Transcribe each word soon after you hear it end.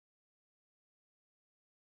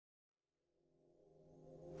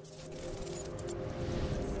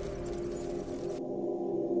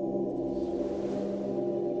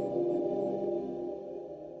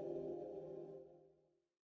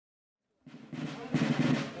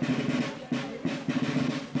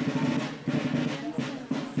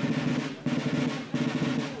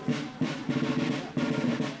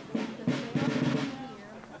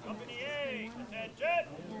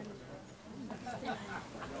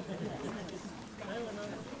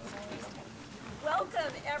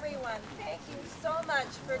everyone. Thank you so much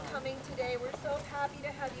for coming today. We're so happy to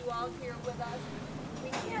have you all here with us. We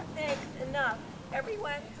can't thank enough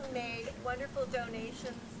everyone who made wonderful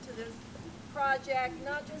donations to this project,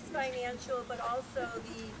 not just financial, but also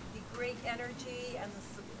the great energy and the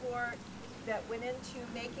support that went into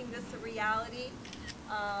making this a reality.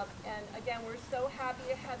 And again, we're so happy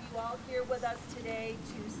to have you all here with us today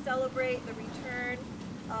to celebrate the return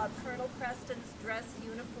of Colonel Preston's dress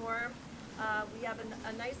uniform. We have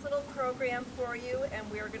a nice little program for you,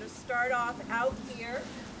 and we're going to start off out here.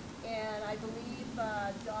 And I believe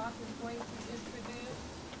Doc is going to introduce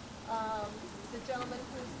the gentleman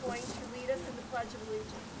who's going to lead us in the Pledge of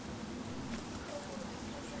Allegiance.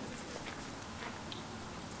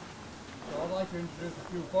 So I'd like to introduce a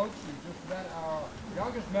few folks. We just met our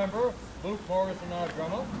youngest member, Luke Morrison, our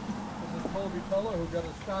drummer. This is Colby Teller, who got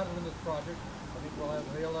us started in this project. I think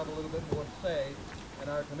he'll have a little bit more to say. And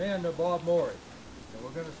our commander, Bob Morey. And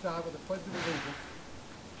we're going to start with the Pledge of Allegiance.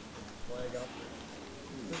 Flag up.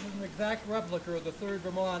 This is an exact replica of the 3rd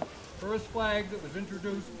Vermont first flag that was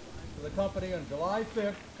introduced to the company on July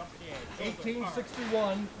 5th,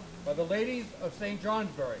 1861, by the ladies of St.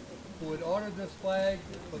 Johnsbury, who had ordered this flag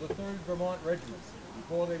for the 3rd Vermont Regiment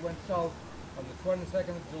before they went south on the 22nd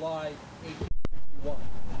of July, 1861.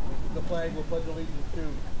 This is the flag we'll pledge allegiance to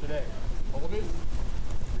today. Hold it.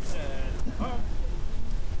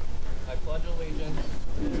 I pledge allegiance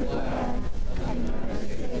to the flag of the United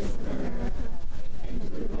States of America and to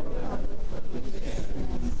the republic which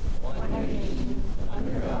stands one nation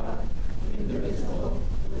under God, indivisible,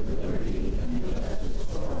 with liberty and justice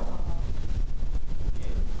for all.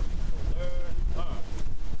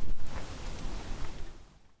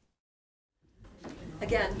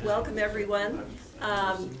 Again, welcome everyone.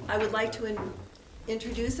 I would like to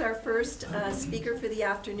introduce our first speaker for the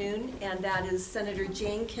afternoon, and that is Senator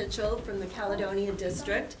Jane Kitchell from the Caledonia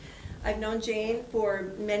District. I've known Jane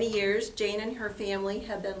for many years. Jane and her family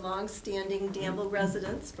have been long-standing Danville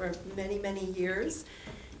residents for many, many years.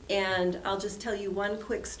 And I'll just tell you one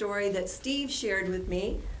quick story that Steve shared with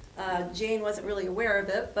me. Jane wasn't really aware of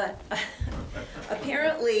it, but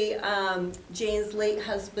apparently Jane's late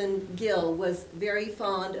husband, Gil, was very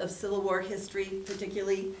fond of Civil War history,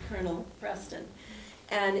 particularly Colonel Preston.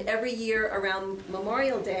 And every year around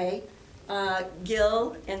Memorial Day,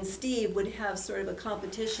 Gil and Steve would have sort of a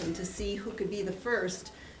competition to see who could be the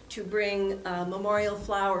first to bring memorial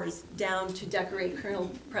flowers down to decorate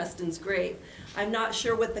Colonel Preston's grave. I'm not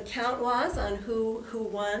sure what the count was on who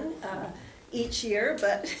won each year,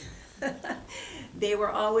 but they were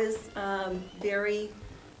always very,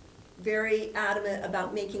 very adamant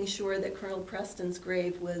about making sure that Colonel Preston's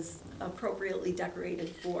grave was appropriately decorated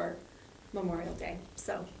for Memorial Day.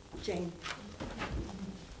 So, Jane.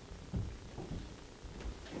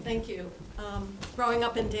 Thank you. Growing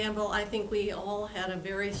up in Danville, I think we all had a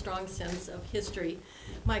very strong sense of history.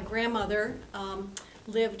 My grandmother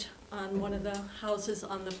lived on one of the houses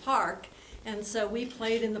on the park, and so we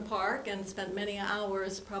played in the park and spent many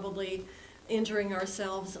hours probably injuring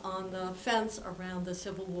ourselves on the fence around the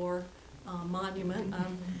Civil War monument.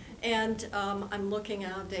 I'm looking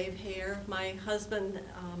out Dave Hare. My husband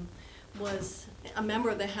was a member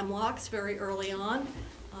of the Hemlocks very early on,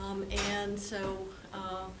 and so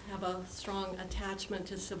have a strong attachment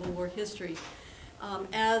to Civil War history.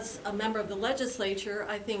 As a member of the legislature,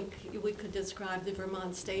 I think we could describe the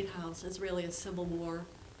Vermont State House as really a Civil War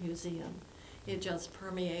museum. It just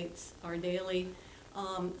permeates our daily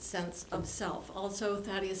sense of self. Also,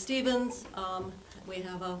 Thaddeus Stevens, we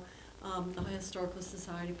have the Historical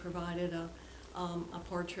Society provided a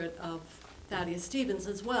portrait of Thaddeus Stevens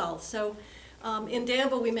as well. So in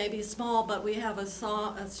Danville, we may be small, but we have a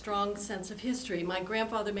strong sense of history. My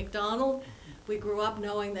grandfather, McDonald, we grew up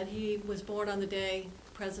knowing that he was born on the day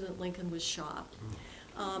President Lincoln was shot.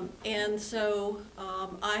 And so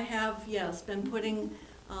I have, yes, been putting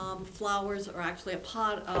flowers, or actually a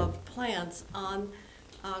pot of plants, on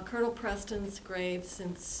Colonel Preston's grave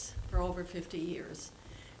for over 50 years.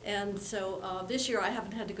 And so this year I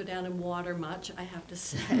haven't had to go down and water much, I have to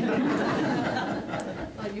say.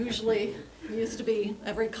 I usually used to be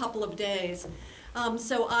every couple of days.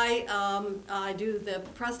 So I do the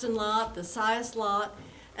Preston lot, the Sias lot,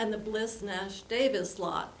 and the Bliss Nash Davis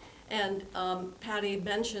lot. And Patty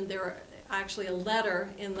mentioned there are actually a letter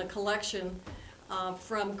in the collection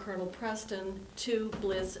from Colonel Preston to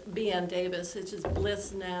Bliss B.N. Davis, which is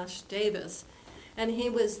Bliss Nash Davis. And he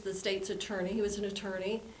was the state's attorney. He was an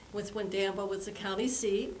attorney when Danville was the county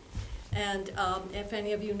seat. And if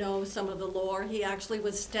any of you know some of the lore, he actually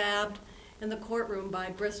was stabbed in the courtroom by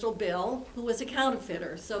Bristol Bill, who was a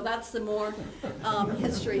counterfeiter. So that's the more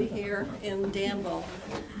history here in Danville.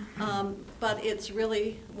 But it's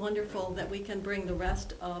really wonderful that we can bring the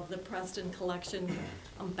rest of the Preston collection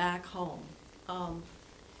back home.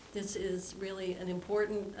 This is really an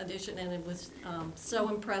important addition, and it was so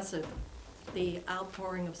impressive, the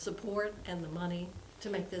outpouring of support and the money to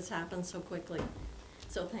make this happen so quickly.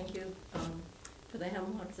 So thank you for the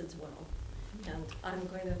Hemlocks as well. And I'm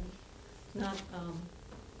going to not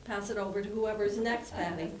pass it over to whoever's next,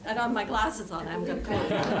 Patty. I don't have my glasses on. I'm going to call.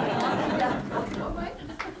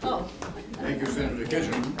 Oh. Thank you, Senator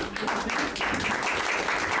Kitchen.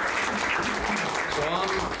 So I'm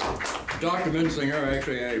Dr. Minsinger.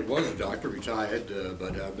 Actually, I was a doctor, retired,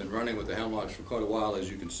 but I've been running with the Hemlocks for quite a while. As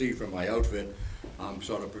you can see from my outfit, I'm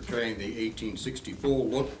sort of portraying the 1864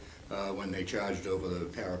 look when they charged over the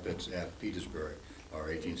parapets at Petersburg, or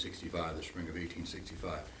 1865, the spring of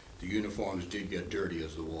 1865. The uniforms did get dirty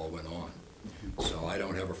as the war went on. So I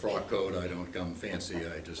don't have a frock coat, I don't come fancy,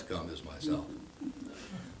 I just come as myself.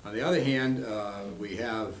 On the other hand, we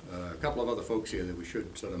have a couple of other folks here that we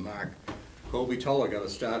should sort of mark. Colby Tuller got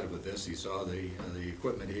us started with this. He saw the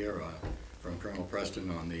equipment here from Colonel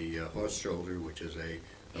Preston on the horse shoulder, which is a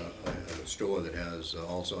store that has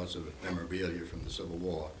all sorts of memorabilia from the Civil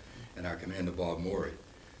War, and our Commander Bob Morey.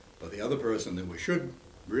 But the other person that we should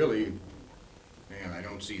really, man, I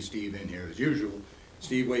don't see Steve in here as usual,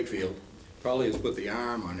 Steve Wakefield, probably has put the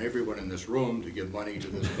arm on everyone in this room to give money to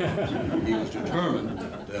this cause. He was determined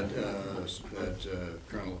that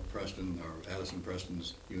Colonel Preston, or Addison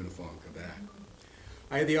Preston's uniform come back.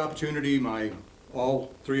 I had the opportunity,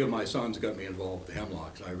 all three of my sons got me involved with the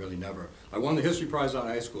Hemlocks. I won the history prize out of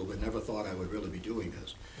high school, but never thought I would really be doing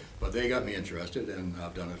this. But they got me interested, and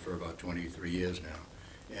I've done it for about 23 years now.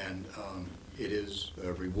 And it is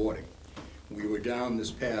rewarding. We were down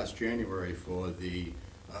this past January for the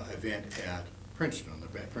event at Princeton, on the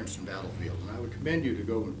Princeton battlefield. And I would commend you to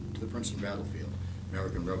go to the Princeton battlefield,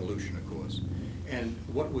 American Revolution, of course. And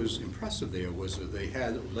what was impressive there was that they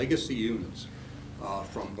had legacy units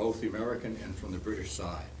from both the American and from the British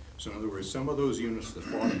side. So in other words, some of those units that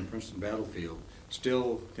fought on the Princeton battlefield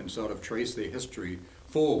still can sort of trace their history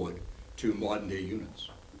forward to modern day units.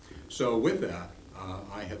 So with that,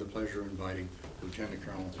 I had the pleasure of inviting Lieutenant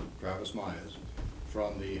Colonel Travis Myers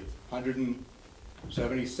from the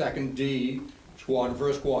 172nd D Squadron,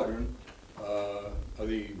 1st Squadron of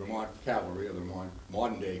the Vermont Cavalry, of the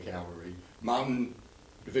modern day cavalry, Mountain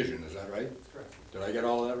Division, is that right? That's correct. Did I get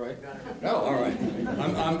all of that right? Got it. No, all right.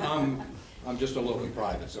 I'm just a little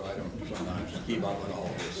private, so I don't sometimes keep up with all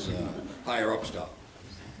this higher up stuff.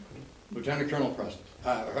 Lieutenant Colonel Preston.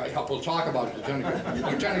 We'll talk about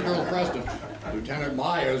Lieutenant Colonel Preston. Lieutenant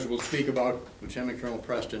Myers will speak about Lieutenant Colonel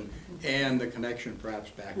Preston and the connection perhaps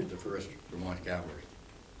back to the 1st Vermont Cavalry.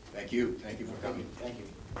 Thank you. Thank you for coming. Thank you.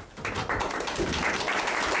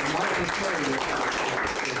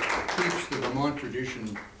 It keeps the Vermont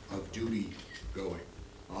tradition of duty going.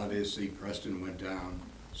 Obviously, Preston went down,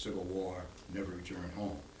 Civil War, never returned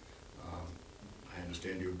home. I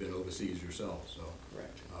understand you've been overseas yourself, so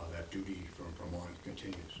correct. That duty from Vermont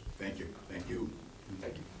continues. Thank you. Thank you.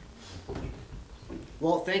 Thank you.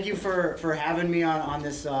 Well, thank you for having me on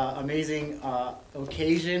this amazing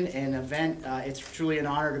occasion and event. It's truly an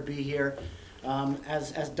honor to be here.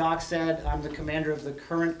 As Doc said, I'm the commander of the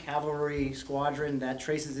current cavalry squadron that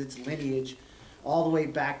traces its lineage all the way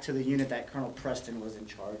back to the unit that Colonel Preston was in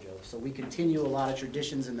charge of. So we continue a lot of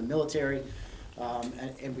traditions in the military.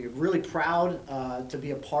 And we're really proud to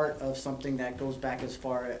be a part of something that goes back as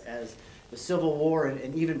far as the Civil War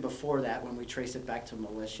and even before that when we trace it back to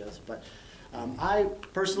militias. But I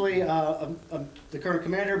personally am the current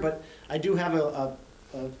commander, but I do have a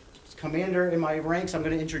commander in my ranks. I'm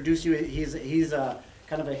going to introduce you. He's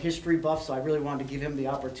kind of a history buff, so I really wanted to give him the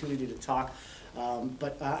opportunity to talk. I'm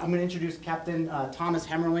going to introduce Captain Thomas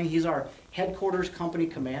Hemmerling. He's our headquarters company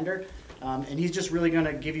commander. And he's just really going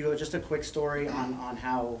to give you just a quick story on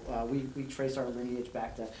how we trace our lineage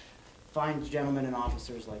back to fine gentlemen and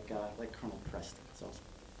officers like Colonel Preston. So,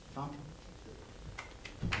 Tom?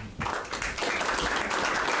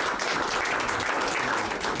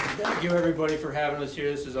 Thank you, everybody, for having us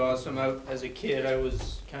here. This is awesome. As a kid, I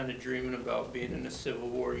was kind of dreaming about being in a Civil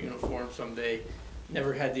War uniform someday.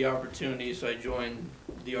 Never had the opportunity, so I joined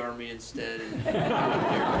the Army instead.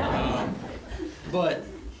 But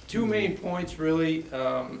two main points, really,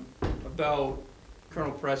 about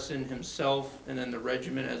Colonel Preston himself and then the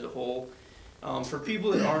regiment as a whole. For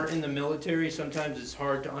people that aren't in the military, sometimes it's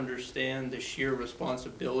hard to understand the sheer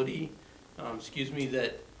responsibility,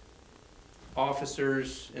 that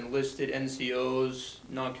officers, enlisted NCOs,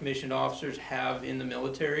 non-commissioned officers have in the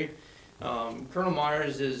military. Colonel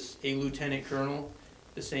Myers is a lieutenant colonel,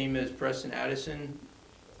 the same as Preston Addison.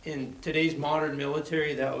 In today's modern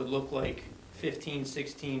military, that would look like 15,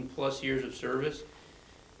 16 plus years of service.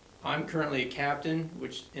 I'm currently a captain,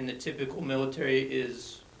 which in the typical military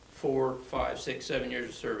is 4, 5, 6, 7 years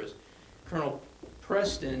of service. Colonel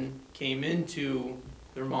Preston came into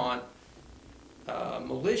Vermont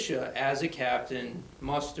militia as a captain,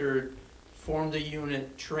 mustered, formed a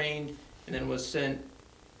unit, trained, and then was sent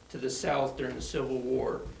to the South during the Civil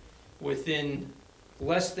War. Within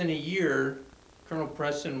less than a year, Colonel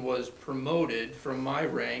Preston was promoted from my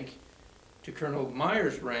rank to Colonel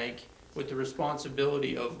Myers' rank with the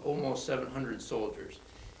responsibility of almost 700 soldiers.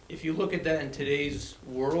 If you look at that in today's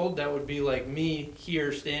world, that would be like me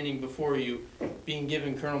here standing before you, being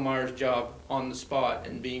given Colonel Myers' job on the spot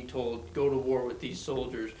and being told, go to war with these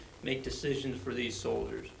soldiers, make decisions for these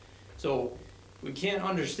soldiers. So we can't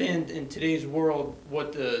understand in today's world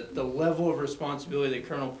what the level of responsibility that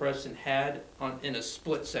Colonel Preston had in a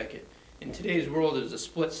split second. In today's world, it was a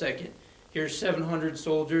split second. Here's 700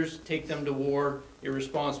 soldiers, take them to war, you're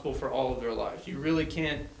responsible for all of their lives. You really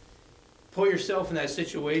can't put yourself in that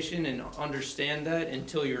situation and understand that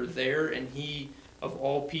until you're there, and he, of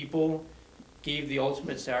all people, gave the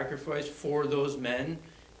ultimate sacrifice for those men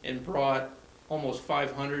and brought almost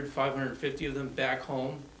 500, 550 of them back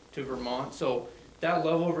home to Vermont. So that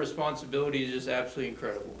level of responsibility is just absolutely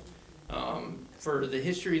incredible. For the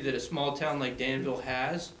history that a small town like Danville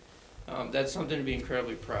has, that's something to be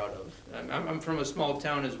incredibly proud of. I'm from a small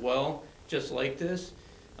town as well, just like this.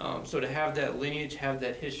 So to have that lineage, have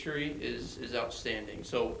that history is outstanding.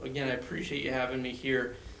 So again, I appreciate you having me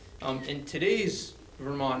here. In today's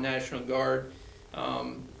Vermont National Guard,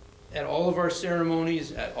 at all of our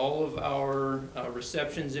ceremonies, at all of our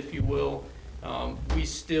receptions, if you will, we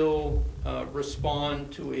still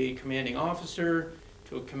respond to a commanding officer,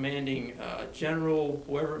 to a commanding general,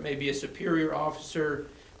 whoever it may be, a superior officer,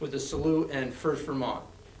 with a salute and First Vermont.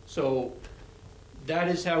 So that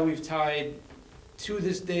is how we've tied, to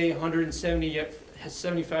this day,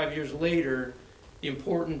 175 years later, the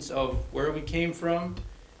importance of where we came from,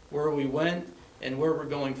 where we went, and where we're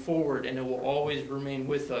going forward, and it will always remain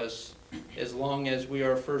with us as long as we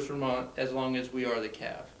are First Vermont, as long as we are the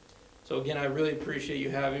CAV. So again, I really appreciate you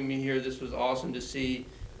having me here. This was awesome to see.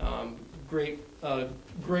 Great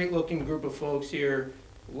looking group of folks here.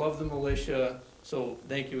 Love the militia. So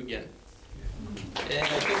thank you again. And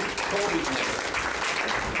I think Colby's next.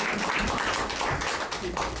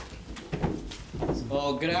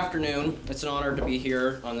 Well, good afternoon. It's an honor to be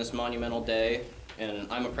here on this monumental day,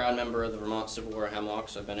 and I'm a proud member of the Vermont Civil War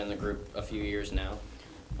Hemlocks. I've been in the group a few years now.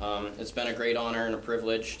 It's been a great honor and a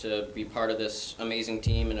privilege to be part of this amazing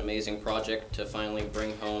team and amazing project to finally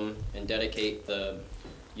bring home and dedicate the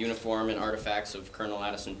uniform and artifacts of Colonel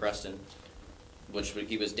Addison Preston, which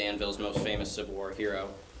he was Danville's most famous Civil War hero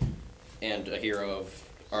and a hero of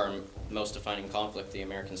our most defining conflict, the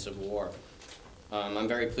American Civil War. I'm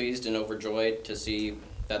very pleased and overjoyed to see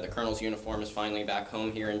that the Colonel's uniform is finally back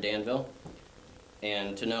home here in Danville,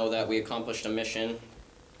 and to know that we accomplished a mission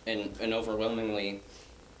in an overwhelmingly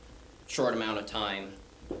short amount of time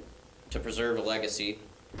to preserve a legacy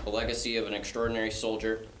of an extraordinary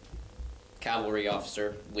soldier, cavalry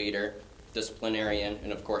officer, leader, disciplinarian,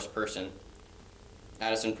 and of course person.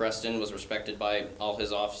 Addison Preston was respected by all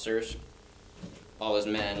his officers, all his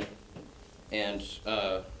men, and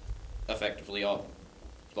effectively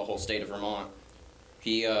the whole state of Vermont.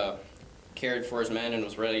 He cared for his men and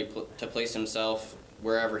was ready to place himself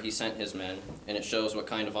wherever he sent his men, and it shows what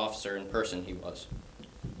kind of officer and person he was.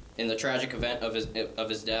 In the tragic event of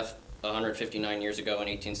his death 159 years ago in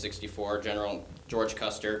 1864, General George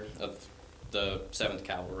Custer of the 7th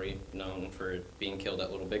Cavalry, known for being killed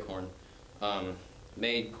at Little Bighorn,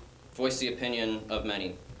 voiced the opinion of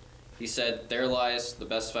many. He said, "There lies the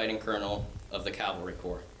best fighting colonel of the Cavalry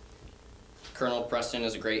Corps." Colonel Preston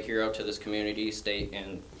is a great hero to this community, state,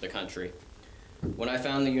 and the country. When I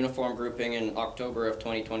found the uniform grouping in October of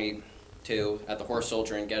 2022 at the Horse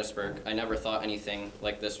Soldier in Gettysburg, I never thought anything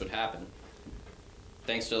like this would happen.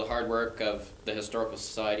 Thanks to the hard work of the Historical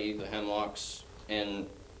Society, the Hemlocks, and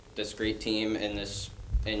this great team, and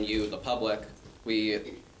you, the public, we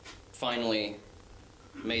finally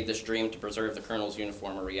made this dream to preserve the Colonel's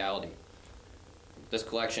uniform a reality. This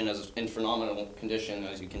collection is in phenomenal condition,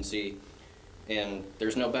 as you can see, and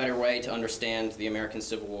there's no better way to understand the American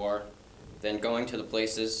Civil War than going to the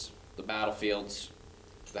places, the battlefields,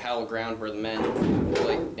 the hallowed ground where the men,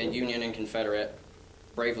 and Union and Confederate,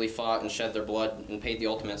 bravely fought and shed their blood and paid the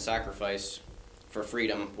ultimate sacrifice for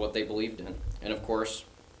freedom what they believed in. And of course,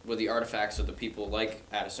 with the artifacts of the people like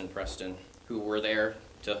Addison, Preston, who were there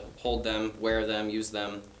to hold them, wear them, use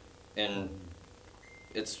them, and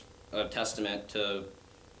it's a testament to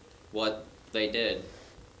what they did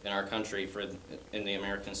in our country in the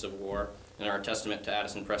American Civil War, and our testament to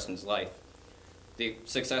Addison Preston's life. The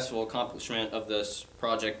successful accomplishment of this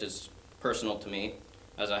project is personal to me,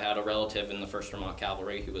 as I had a relative in the 1st Vermont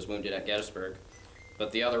Cavalry who was wounded at Gettysburg.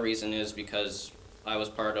 But the other reason is because I was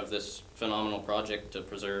part of this phenomenal project to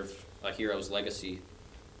preserve a hero's legacy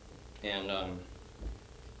and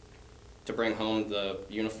to bring home the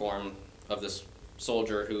uniform of this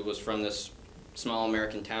soldier who was from this small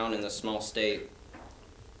American town in this small state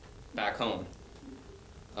back home.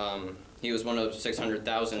 He was one of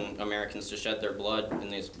 600,000 Americans to shed their blood in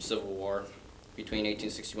the Civil War between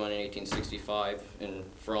 1861 and 1865, and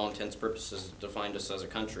for all intents and purposes defined us as a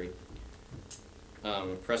country.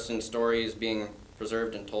 Preston's story is being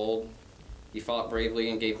preserved and told. He fought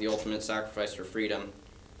bravely and gave the ultimate sacrifice for freedom.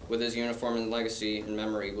 With his uniform and legacy and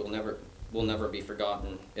memory will never be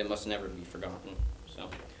forgotten. It must never be forgotten. So,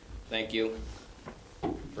 thank you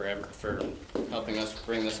for helping us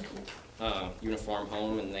bring this uniform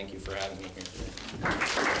home, and thank you for having me here today.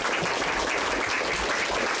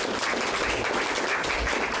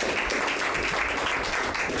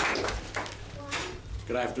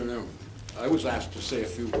 Good afternoon. I was asked to say a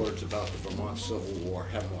few words about the Vermont Civil War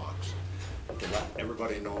Hemlocks, to let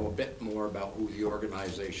everybody know a bit more about who the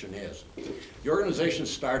organization is. The organization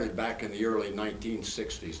started back in the early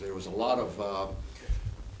 1960s. There was a lot of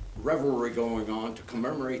revelry going on to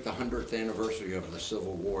commemorate the 100th anniversary of the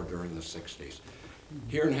Civil War during the 60s.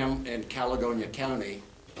 Here in Caledonia County,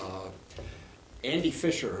 Andy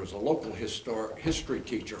Fisher, who's a local history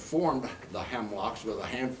teacher, formed the Hemlocks with a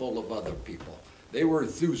handful of other people. They were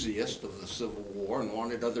enthusiasts of the Civil War and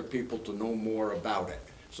wanted other people to know more about it.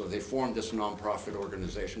 So they formed this nonprofit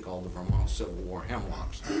organization called the Vermont Civil War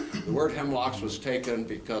Hemlocks. The word hemlocks was taken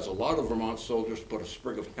because a lot of Vermont soldiers put a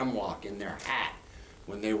sprig of hemlock in their hat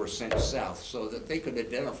when they were sent south so that they could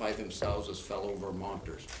identify themselves as fellow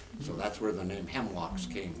Vermonters. So that's where the name Hemlocks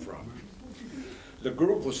came from. The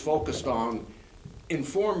group was focused on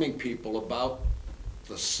informing people about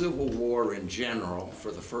the Civil War in general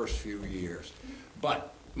for the first few years,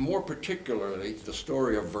 but more particularly the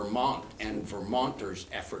story of Vermont and Vermonters'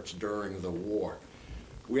 efforts during the war.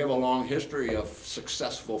 We have a long history of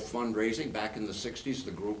successful fundraising. Back in the 60s,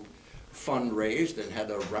 the group fundraised and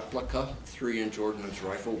had a replica 3-inch ordnance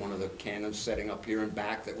rifle, one of the cannons setting up here and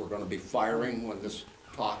back that we're going to be firing when this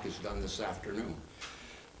talk is done this afternoon.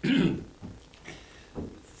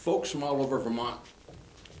 Folks from all over Vermont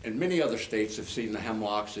and many other states have seen the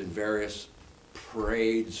Hemlocks in various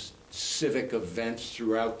parades, civic events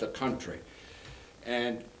throughout the country.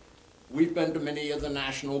 And we've been to many of the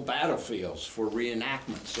national battlefields for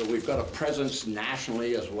reenactment, so we've got a presence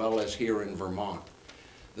nationally as well as here in Vermont.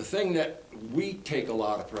 The thing that we take a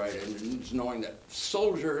lot of pride in is knowing that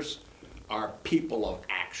soldiers are people of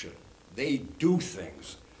action. They do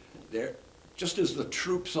things. Just as the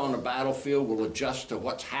troops on the battlefield will adjust to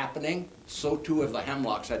what's happening, so too have the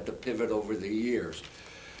Hemlocks had to pivot over the years.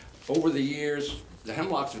 Over the years, the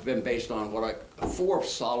Hemlocks have been based on 4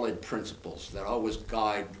 solid principles that always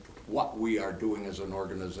guide what we are doing as an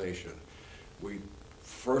organization. We,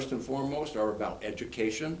 first and foremost, are about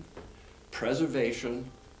education, preservation,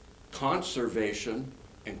 conservation,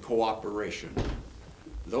 and cooperation.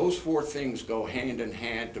 Those 4 things go hand in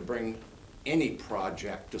hand to bring any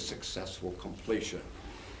project to successful completion.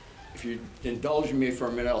 If you indulge me for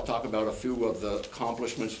a minute, I'll talk about a few of the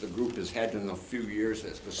accomplishments the group has had in the few years,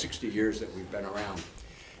 the 60 years that we've been around.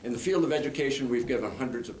 In the field of education, we've given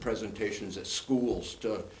hundreds of presentations at schools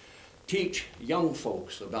to teach young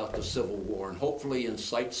folks about the Civil War and hopefully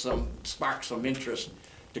spark some interest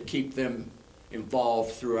to keep them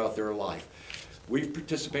involved throughout their life. We've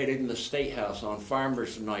participated in the State House on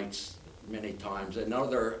Farmers' Nights many times and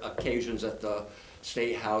other occasions at the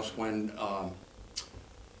State House when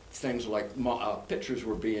things like pictures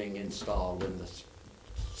were being installed in the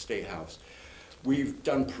State House. We've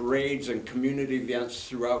done parades and community events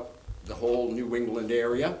throughout the whole New England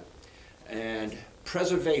area. And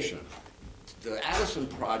preservation. The Addison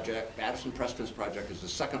project, Addison Preston's project, is the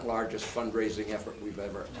 2nd largest fundraising effort we've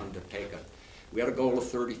ever undertaken. We had a goal of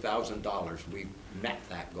 $30,000. We met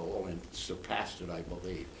that goal and surpassed it, I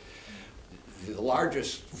believe. The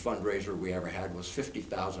largest fundraiser we ever had was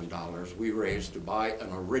 $50,000 we raised to buy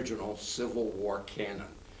an original Civil War cannon.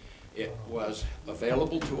 It was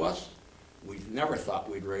available to us. We never thought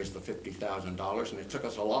we'd raise the $50,000, and it took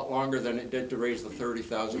us a lot longer than it did to raise the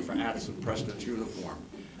 $30,000 for Addison Preston's uniform.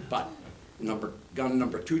 But gun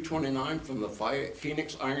number 229 from the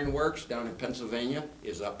Phoenix Iron Works down in Pennsylvania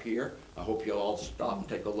is up here. I hope you'll all stop and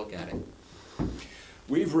take a look at it.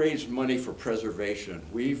 We've raised money for preservation.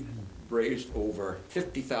 We've raised over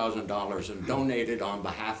 $50,000 and donated on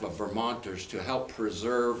behalf of Vermonters to help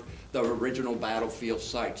preserve the original battlefield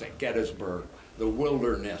sites at Gettysburg, the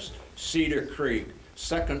Wilderness, Cedar Creek,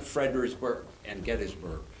 2nd Fredericksburg, and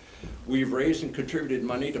Gettysburg. We've raised and contributed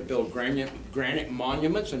money to build granite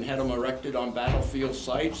monuments and had them erected on battlefield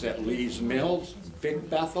sites at Lee's Mills, Big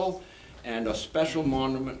Bethel, and a special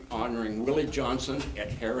monument honoring Willie Johnson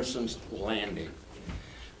at Harrison's Landing.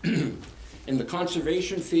 In the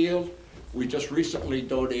conservation field, we just recently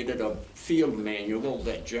donated a field manual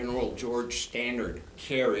that General George Stannard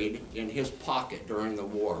carried in his pocket during the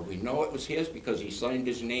war. We know it was his because he signed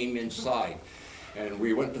his name inside. And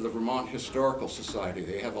we went to the Vermont Historical Society.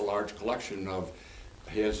 They have a large collection of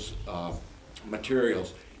his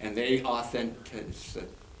materials, and they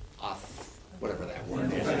whatever that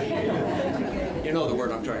word is. You know the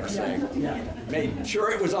word I'm trying to say. Made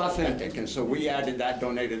sure it was authentic, and so we added that,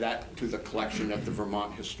 donated that to the collection at the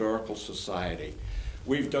Vermont Historical Society.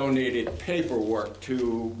 We've donated paperwork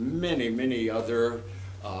to many, many other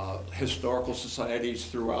historical societies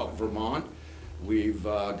throughout Vermont. We've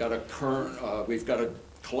got a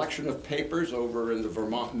collection of papers over in the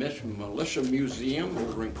Vermont Militia Museum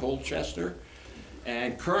over in Colchester.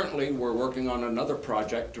 And currently, we're working on another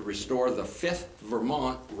project to restore the 5th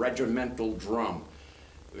Vermont Regimental Drum.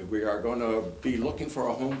 We are going to be looking for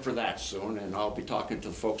a home for that soon, and I'll be talking to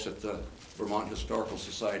the folks at the Vermont Historical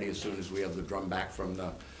Society as soon as we have the drum back from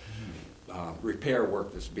the repair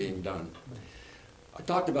work that's being done. I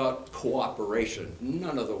talked about cooperation.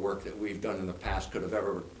 None of the work that we've done in the past could have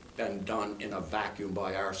ever been done in a vacuum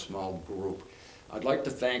by our small group. I'd like to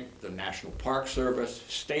thank the National Park Service,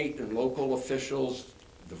 state and local officials,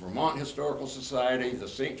 the Vermont Historical Society, the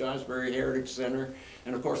St. Johnsbury Heritage Center,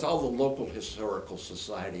 and of course all the local historical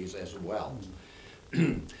societies as well.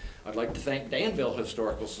 I'd like to thank Danville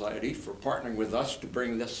Historical Society for partnering with us to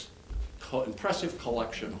bring this impressive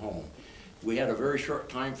collection home. We had a very short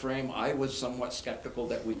time frame. I was somewhat skeptical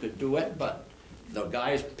that we could do it, but the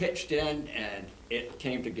guys pitched in and it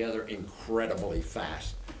came together incredibly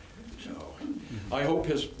fast. So I hope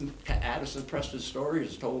his Addison Preston story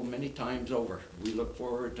is told many times over. We look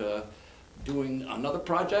forward to doing another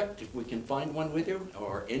project, if we can find one with you,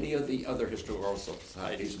 or any of the other historical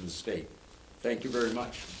societies in the state. Thank you very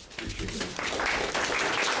much. Appreciate it.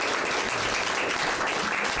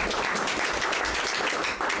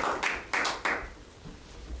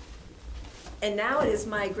 And now it is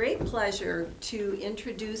my great pleasure to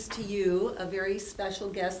introduce to you a very special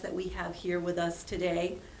guest that we have here with us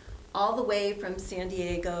today, all the way from San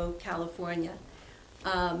Diego, California.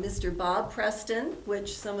 Mr. Bob Preston,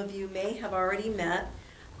 which some of you may have already met,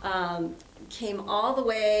 came all the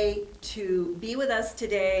way to be with us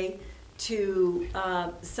today to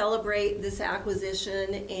celebrate this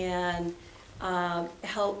acquisition and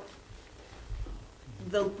help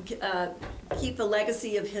keep the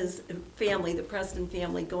legacy of his family, the Preston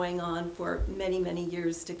family, going on for many, many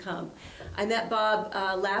years to come. I met Bob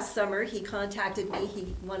last summer. He contacted me.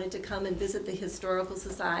 He wanted to come and visit the Historical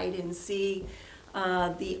Society and see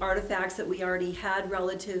the artifacts that we already had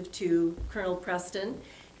relative to Colonel Preston.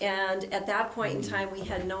 And at that point in time, we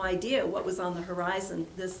had no idea what was on the horizon,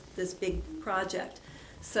 this big project.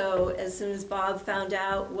 So as soon as Bob found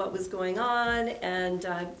out what was going on, and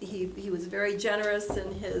he was very generous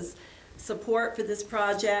in his support for this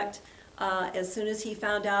project, as soon as he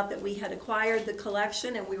found out that we had acquired the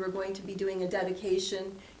collection and we were going to be doing a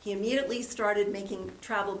dedication, he immediately started making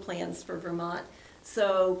travel plans for Vermont.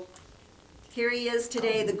 So here he is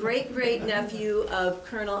today, the great-great-nephew of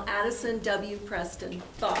Colonel Addison W. Preston.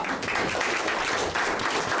 Bob.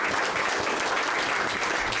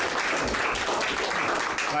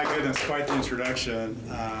 My goodness, quite the introduction.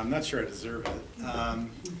 I'm not sure I deserve it.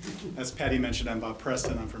 As Patty mentioned, I'm Bob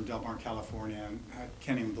Preston. I'm from Del Mar, California. I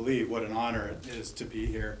can't even believe what an honor it is to be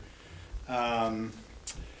here.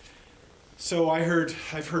 So I've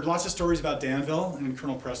heard lots of stories about Danville and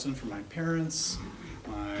Colonel Preston from my parents,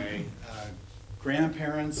 my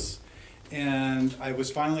grandparents, and I was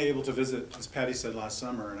finally able to visit, as Patty said, last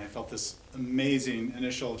summer, and I felt this amazing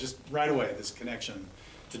initial, just right away, this connection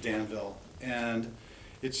to Danville. And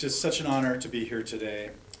it's just such an honor to be here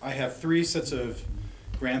today. I have 3 sets of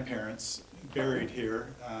grandparents buried here,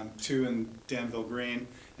 2 in Danville Green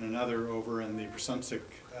and another over in the Presumpscot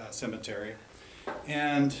Cemetery.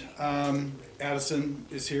 And Addison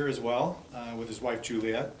is here as well with his wife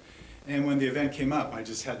Juliet. And when the event came up, I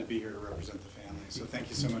just had to be here to represent the family. So thank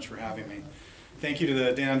you so much for having me. Thank you to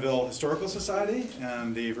the Danville Historical Society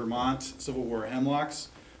and the Vermont Civil War Hemlocks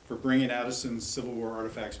for bringing Addison's Civil War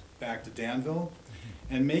artifacts back to Danville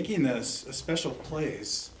and making this a special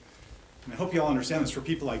place. And I hope you all understand this for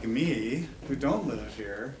people like me who don't live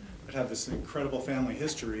here, but have this incredible family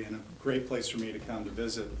history and a great place for me to come to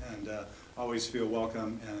visit and always feel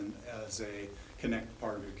welcome and as a connected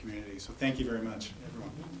part of your community. So thank you very much, everyone.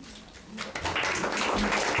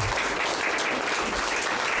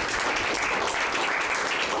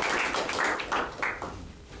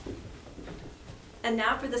 And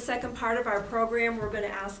now for the second part of our program, we're going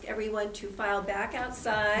to ask everyone to file back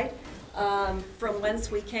outside from whence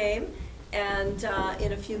we came. And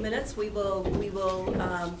in a few minutes, we will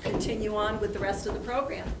continue on with the rest of the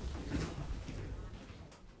program.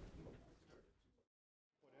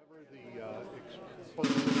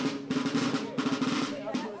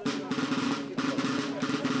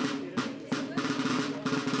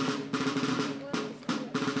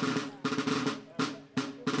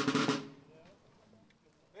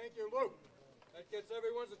 Thank you, Luke. That gets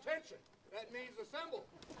everyone's attention. That means assemble.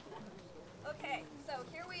 Okay, so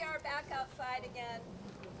here we are back outside again.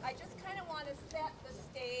 I just kind of want to set the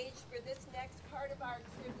stage for this next part of our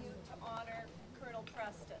tribute to honor Colonel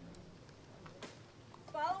Preston.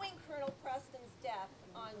 Following Colonel Preston's death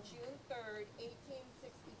on June 3rd,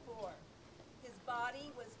 1864, his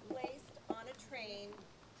body was placed on a train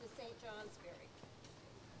to St. Johnsbury.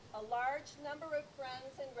 A large number of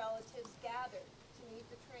friends and relatives gathered to meet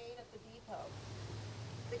the train at the depot.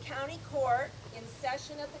 The county court, in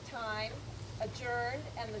session at the time, adjourned,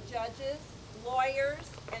 and the judges,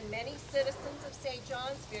 lawyers, and many citizens of St.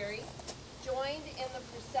 Johnsbury joined in the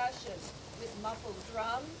procession with muffled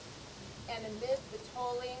drums and amid the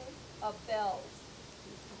tolling of bells.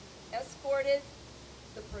 Escorted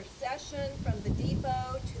the procession from the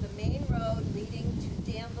depot to the main road leading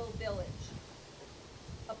to Danville village.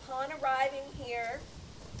 Upon arriving here,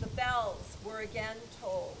 the bells were again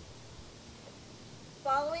tolled.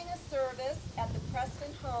 Following a service at the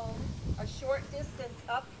Preston home, a short distance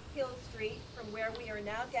up Hill Street from where we are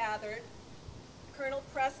now gathered, Colonel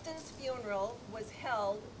Preston's funeral was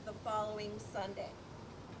held the following Sunday.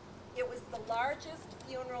 It was the largest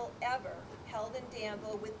funeral ever held in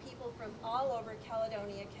Danville with people from all over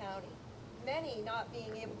Caledonia County, many not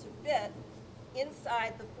being able to fit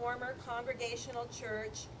inside the former Congregational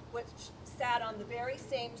Church, which sat on the very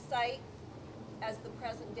same site as the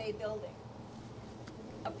present-day building.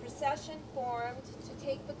 A procession formed to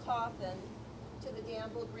take the coffin to the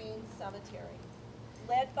Danville Green Cemetery,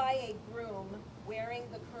 led by a groom bearing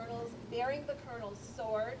the colonel's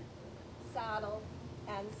sword, saddle,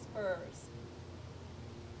 and spurs.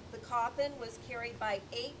 The coffin was carried by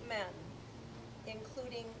 8 men,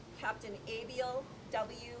 including Captain Abiel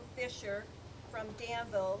W. Fisher from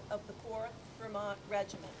Danville of the 4th Vermont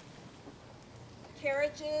Regiment.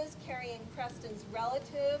 Carriages carrying Preston's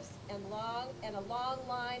relatives and a long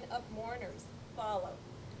line of mourners followed,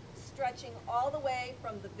 stretching all the way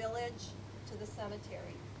from the village to the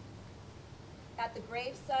cemetery. At the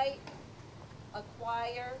gravesite, a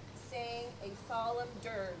choir sang a solemn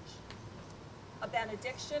dirge. A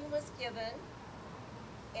benediction was given,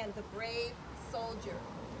 and the brave soldier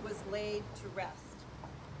was laid to rest.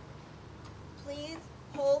 Please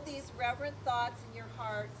hold these reverent thoughts in your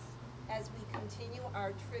hearts as we continue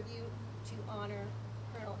our tribute to honor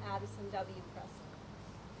Colonel Addison W. Preston.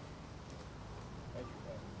 Thank you,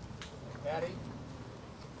 Patty. Patty,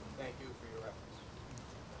 thank you for your efforts.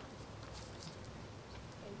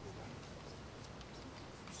 Thank you.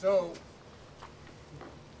 So,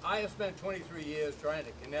 I have spent 23 years trying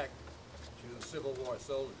to connect to Civil War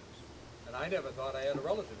soldiers, and I never thought I had a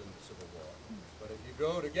relative in the Civil War. But if you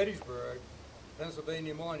go to Gettysburg,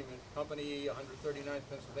 Pennsylvania Monument, Company 139th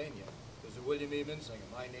Pennsylvania, there's a William E. Minsinger,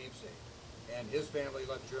 my namesake, and his family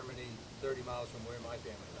left Germany 30 miles from where my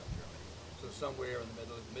family left Germany. So somewhere in the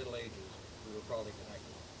Middle Ages, we were probably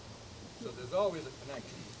connected. So there's always a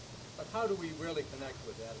connection. But how do we really connect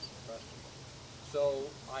with Addison Preston? So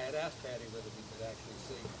I had asked Patty whether we could actually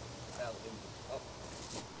sing Battle Hymn of the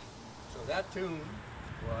Republic. So that tune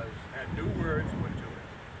had new words put to it.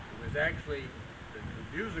 It was actually, the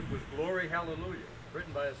music was Glory Hallelujah,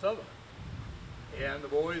 written by a Southerner. And the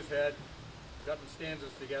boys had gotten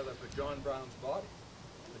stanzas together for John Brown's Body.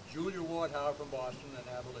 But Julia Ward Howe from Boston, an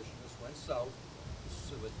abolitionist, went south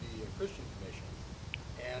with the Christian Commission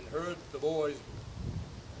and heard the boys,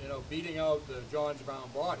 beating out the John Brown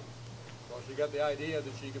Body. Well, she got the idea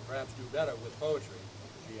that she could perhaps do better with poetry.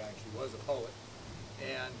 She actually was a poet.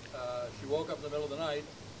 And she woke up in the middle of the night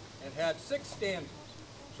and had 6 stanzas.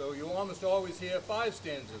 So you almost always hear 5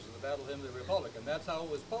 stanzas of the Battle Hymn of the Republic, and that's how it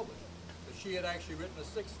was published. But she had actually written a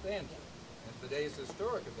 6th stanza. And today's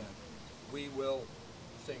historic event, we will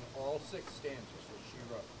sing all 6 stanzas that she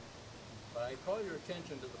wrote. But I call your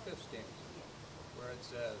attention to the 5th stanza, where it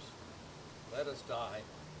says, "Let us die,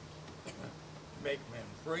 make men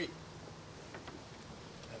free."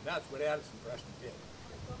 And that's what Addison Preston did.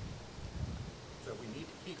 So we need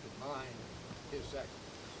to keep in mind his sacrifice.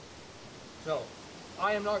 So,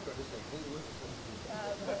 I am not going to sing. Who is the singer?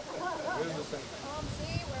 Who is the singer? Tom C,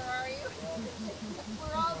 where are you?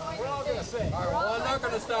 We're all going to sing. All right, well, I'm not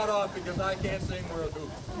going to start off because I can't sing worth who.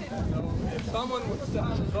 So if someone would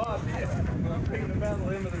start us off here, I'm bringing the Battle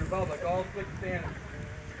Hymn of the Republic, all 6 stanzas.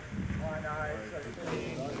 One eye,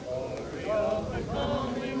 glory of the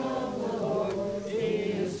coming of the Lord.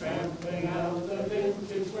 He is trampling out the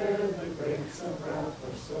vintage where the grapes of wrath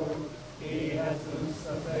are stored. He has loosed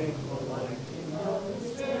the faithful lightning of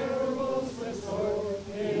his terrible sword.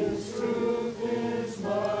 His truth is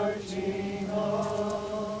marching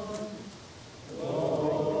on.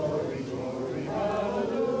 Glory, glory,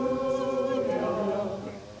 hallelujah.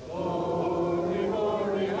 Glory,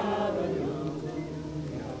 glory,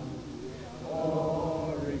 hallelujah.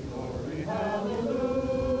 Glory, glory,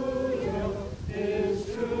 hallelujah. His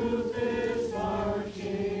truth is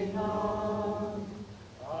marching on.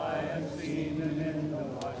 I have seen him in the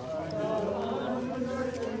light of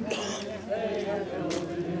they have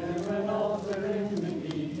builded him an altar in the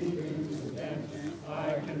evening tent.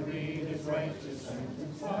 I can read his righteous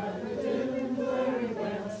sentence by the dim flaring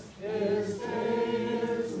glance. His day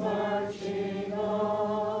is marching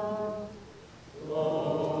on.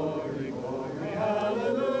 Glory, glory,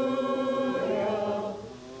 hallelujah.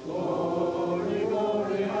 Glory,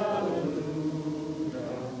 glory,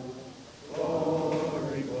 hallelujah.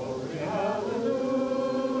 Glory, glory,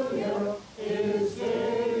 hallelujah. His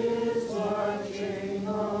day is marching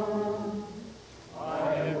on. I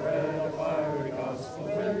have read a fiery gospel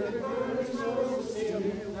where the burning souls steal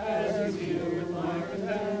as you deal with my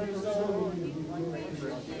contenders, so you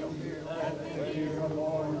let the year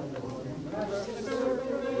born of the Lord. Master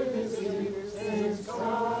circle with his leaders, since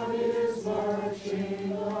God is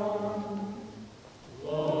marching on.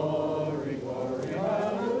 Glory, glory,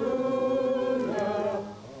 hallelujah.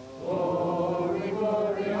 Glory,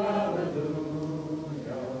 glory,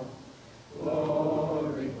 hallelujah.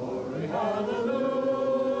 Glory, glory,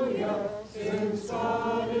 hallelujah. Since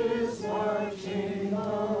God is marching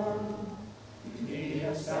on. He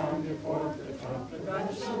has sounded forth the trumpet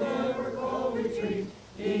that shall never call retreat.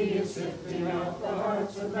 He is sifting out the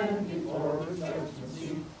hearts of men before his judgment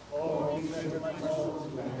seat. Oh, he lifted my soul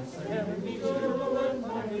to answer him, and he will at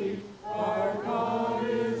my feet. Our God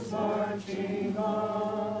is marching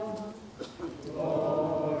on.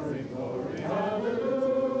 Glory, glory,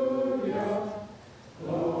 hallelujah.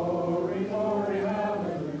 Glory, glory,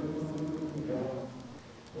 hallelujah.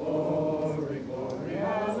 Glory, glory,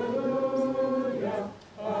 hallelujah.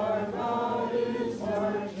 Our God is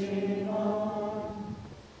marching on.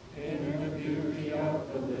 In the beauty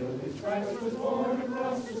of the lilies, Christ was born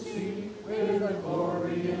across the sea, with a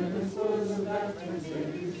glory in his bosom that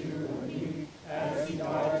translates you and me. As he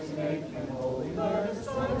died to make men holy, let us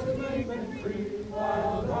try to make men free,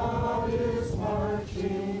 while God is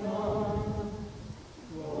marching on.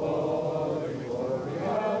 Glory, glory,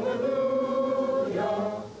 hallelujah.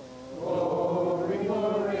 Glory,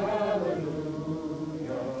 glory,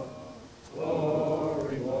 hallelujah.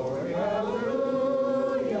 Glory, glory,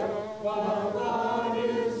 hallelujah. While God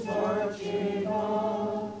is marching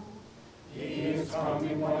on. He is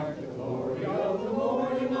coming like the glory of the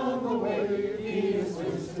morning on the way. He is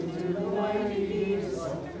wisdom to the mighty, he is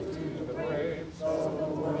comfort to the brave. So the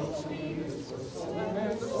world shall need his whistle,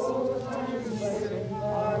 and the soul of time is saved.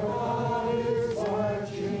 Our God is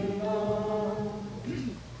marching on.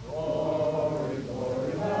 Glory,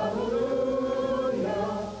 glory, hallelujah.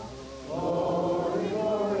 Glory,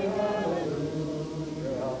 glory,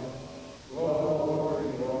 hallelujah. Glory,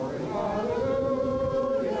 glory,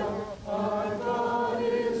 hallelujah. Our God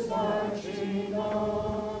is marching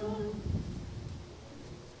on.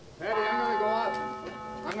 Patty,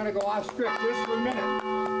 I'm gonna go off script just for a minute.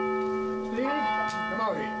 Steve, come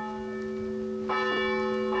out here.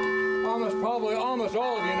 Almost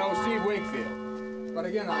all of you know Steve Wakefield. But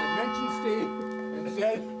again, I mentioned Steve and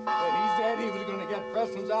said that he said he was going to get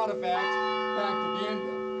Preston's artifacts back to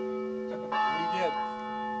Danville. And he did.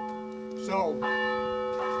 So,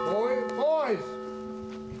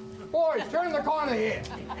 boys, turn the corner here.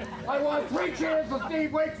 I want 3 cheers for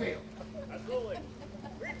Steve Wakefield. Absolutely.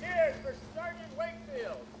 3 cheers for Sergeant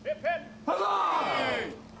Wakefield. Hip hip.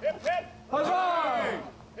 Huzzah! Hip hip. Huzzah!